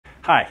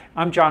Hi,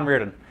 I'm John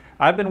Riordan.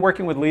 I've been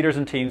working with leaders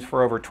and teams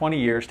for over 20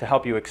 years to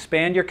help you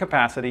expand your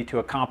capacity to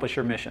accomplish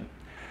your mission.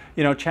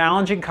 You know,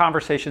 challenging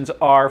conversations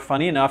are,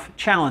 funny enough,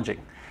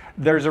 challenging.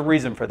 There's a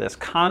reason for this.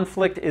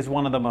 Conflict is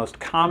one of the most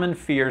common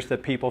fears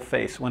that people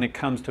face when it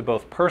comes to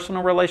both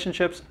personal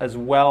relationships as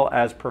well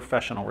as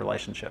professional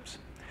relationships.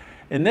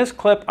 In this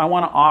clip, I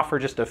want to offer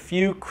just a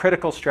few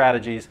critical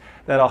strategies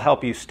that'll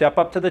help you step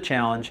up to the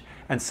challenge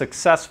and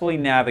successfully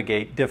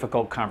navigate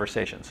difficult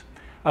conversations.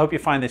 I hope you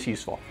find this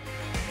useful.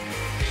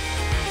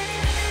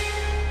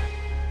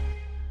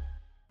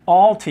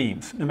 All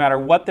teams, no matter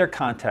what their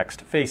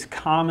context, face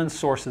common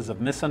sources of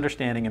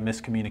misunderstanding and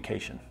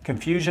miscommunication.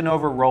 Confusion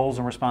over roles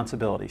and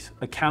responsibilities,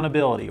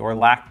 accountability or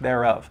lack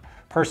thereof,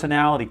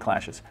 personality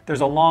clashes.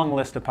 There's a long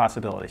list of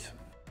possibilities.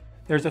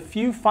 There's a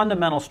few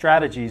fundamental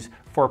strategies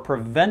for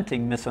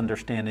preventing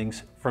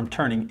misunderstandings from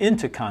turning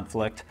into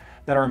conflict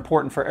that are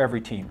important for every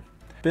team.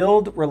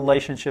 Build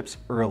relationships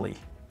early.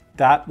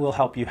 That will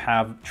help you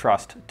have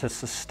trust to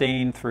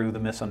sustain through the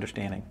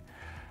misunderstanding.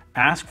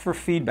 Ask for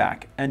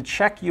feedback and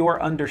check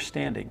your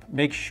understanding.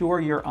 Make sure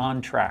you're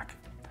on track.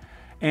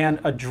 And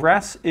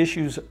address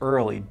issues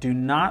early. Do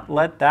not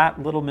let that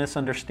little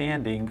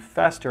misunderstanding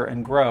fester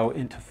and grow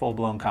into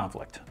full-blown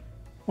conflict.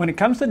 When it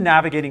comes to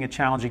navigating a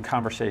challenging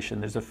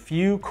conversation, there's a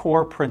few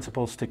core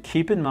principles to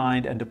keep in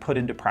mind and to put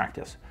into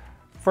practice.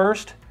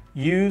 First,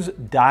 use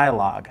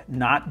dialogue,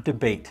 not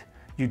debate.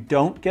 You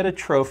don't get a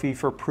trophy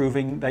for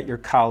proving that your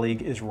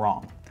colleague is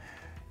wrong.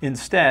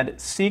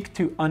 Instead, seek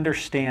to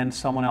understand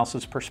someone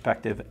else's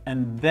perspective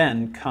and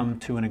then come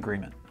to an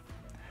agreement.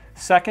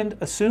 Second,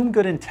 assume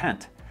good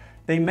intent.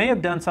 They may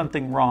have done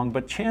something wrong,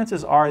 but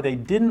chances are they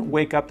didn't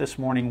wake up this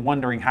morning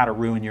wondering how to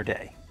ruin your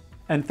day.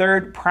 And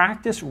third,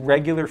 practice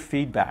regular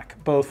feedback,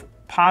 both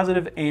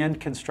positive and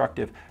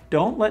constructive.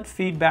 Don't let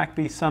feedback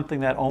be something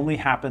that only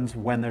happens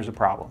when there's a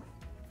problem.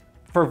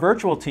 For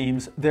virtual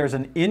teams, there's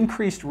an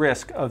increased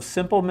risk of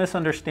simple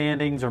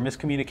misunderstandings or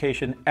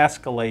miscommunication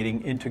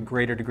escalating into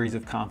greater degrees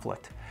of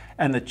conflict.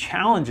 And the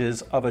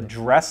challenges of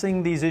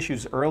addressing these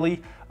issues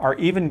early are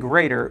even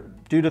greater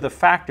due to the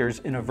factors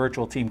in a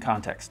virtual team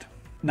context.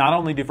 Not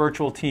only do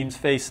virtual teams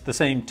face the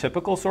same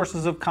typical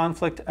sources of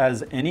conflict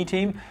as any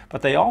team,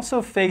 but they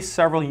also face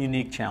several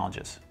unique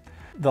challenges.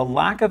 The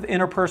lack of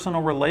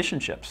interpersonal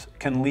relationships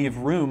can leave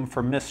room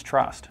for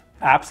mistrust.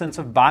 Absence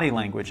of body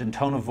language and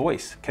tone of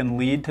voice can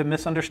lead to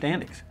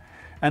misunderstandings.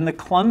 And the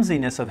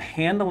clumsiness of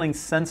handling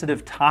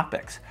sensitive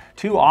topics.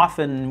 Too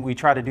often we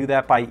try to do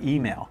that by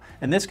email.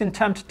 And this can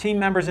tempt team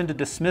members into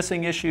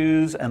dismissing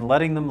issues and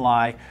letting them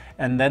lie,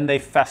 and then they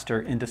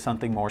fester into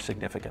something more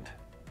significant.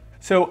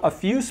 So a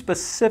few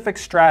specific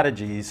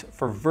strategies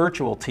for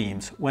virtual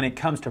teams when it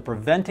comes to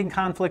preventing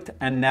conflict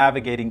and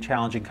navigating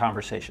challenging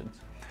conversations.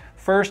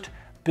 First,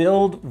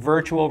 build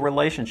virtual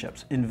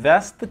relationships.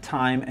 Invest the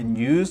time and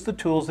use the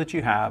tools that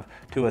you have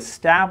to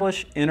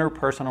establish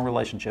interpersonal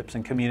relationships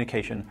and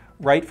communication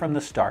right from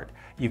the start.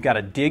 You've got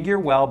to dig your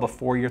well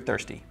before you're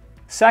thirsty.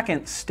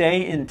 Second,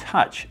 stay in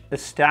touch.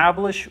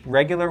 Establish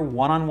regular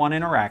one-on-one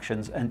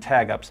interactions and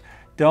tag-ups.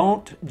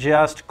 Don't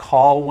just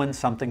call when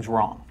something's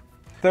wrong.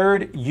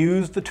 Third,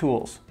 use the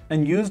tools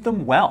and use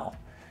them well.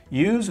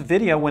 Use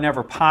video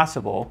whenever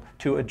possible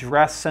to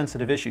address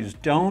sensitive issues.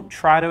 Don't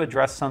try to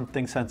address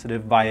something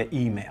sensitive via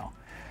email.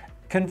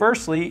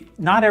 Conversely,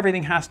 not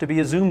everything has to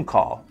be a Zoom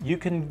call. You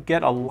can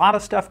get a lot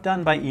of stuff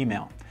done by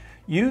email.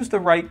 Use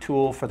the right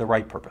tool for the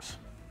right purpose.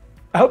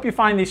 I hope you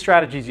find these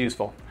strategies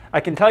useful.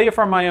 I can tell you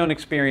from my own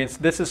experience,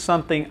 this is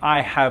something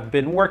I have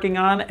been working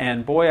on,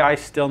 and boy, I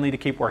still need to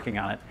keep working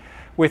on it.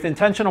 With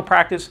intentional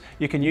practice,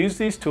 you can use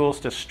these tools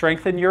to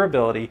strengthen your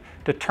ability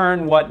to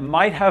turn what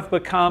might have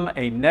become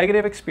a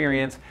negative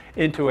experience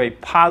into a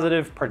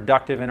positive,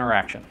 productive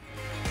interaction.